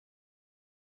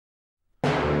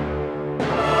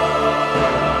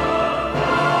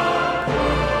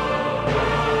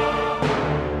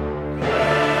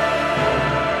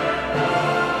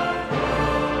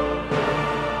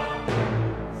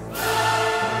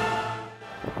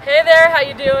Hey there, how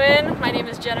you doing? My name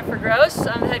is Jennifer Gross.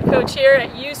 I'm the head coach here at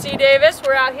UC Davis.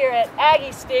 We're out here at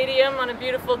Aggie Stadium on a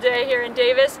beautiful day here in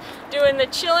Davis doing the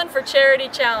Chillin' for Charity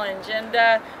Challenge,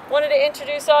 and wanted to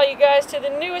introduce all you guys to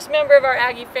the newest member of our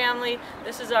Aggie family.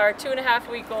 This is our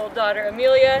 2.5-week-old daughter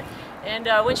Amelia, and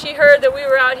when she heard that we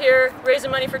were out here raising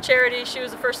money for charity, she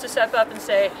was the first to step up and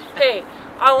say, hey,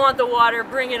 I want the water,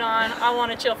 bring it on, I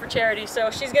want to chill for charity. So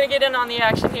she's going to get in on the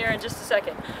action here in just a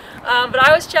second. But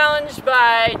I was challenged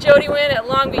by Jody Wynn at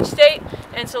Long Beach State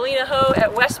and Selena Ho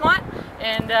at Westmont,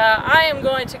 and I am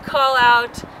going to call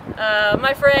out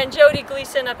my friend Jody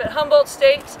Gleason up at Humboldt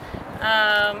State.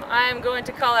 I am going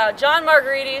to call out John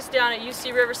Margaritis down at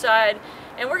UC Riverside,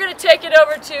 and we're going to take it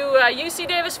over to UC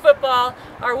Davis football.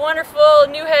 Our wonderful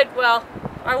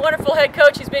head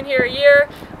coach, he's been here a year,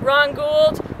 Ron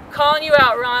Gould. Calling you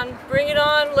out, Ron. Bring it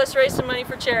on. Let's raise some money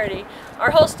for charity.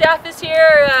 Our whole staff is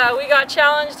here. We got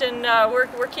challenged, and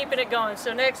we're keeping it going.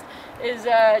 So next is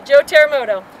Joe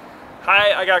Terremoto.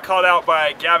 Hi, I got called out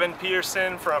by Gavin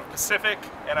Peterson from Pacific,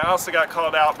 and I also got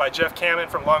called out by Jeff Kamen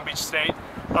from Long Beach State.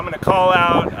 I'm going to call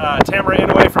out Tamara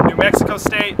Inouye from New Mexico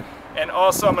State, and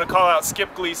also I'm going to call out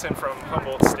Skip Gleason from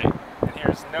Humboldt State. And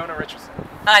here's Nona Richardson.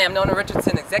 Hi, I'm Nona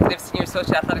Richardson, Executive Senior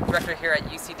Associate Athletic Director here at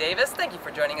UC Davis. Thank you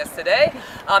for joining us today.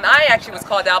 I actually was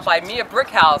called out by Mia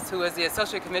Brickhouse, who is the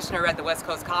Associate Commissioner at the West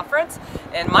Coast Conference.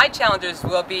 And my challengers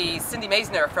will be Cindy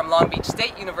Maisner from Long Beach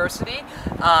State University,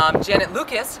 Janet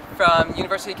Lucas from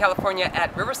University of California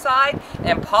at Riverside,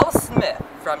 and Paula Smith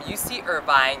from UC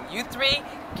Irvine. You three,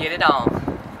 get it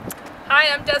on.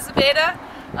 Hi, I'm Des Zabeda,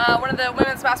 one of the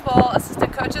women's basketball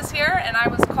assistant coaches here, and I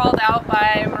was called out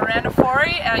by Miranda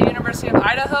Forey at University of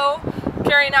Idaho,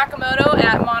 Carrie Nakamoto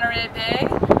at Monterey Bay,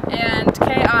 and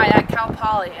K.I. at Cal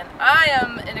Poly. And I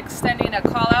am extending a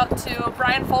call out to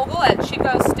Brian Fogel at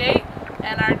Chico State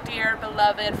and our dear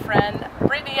beloved friend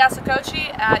Brittany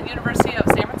Yasakochi at University of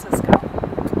San Francisco.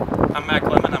 I'm Mac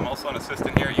Lemon. I'm also an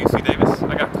assistant here at UC Davis.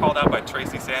 I got called out by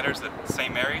Tracy Sanders at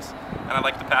St. Mary's, and I'd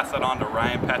like to pass that on to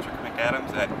Ryan Patrick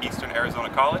McAdams at Eastern Arizona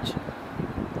College.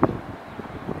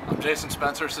 I'm Jason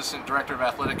Spencer, Assistant Director of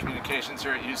Athletic Communications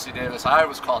here at UC Davis. I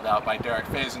was called out by Derek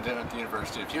Fazenden at the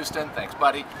University of Houston. Thanks,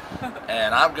 buddy.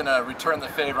 And I'm going to return the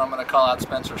favor. I'm going to call out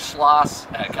Spencer Schloss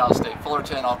at Cal State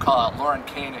Fullerton. I'll call out Lauren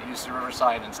Kane at UC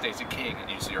Riverside and Stacy King at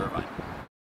UC Irvine.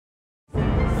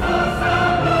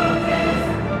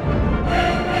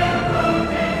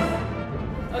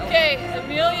 Okay,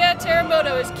 Amelia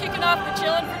Terremoto is kicking off the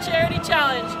Chillin' for Charity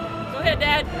Challenge. Go ahead,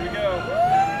 Dad. Here we go.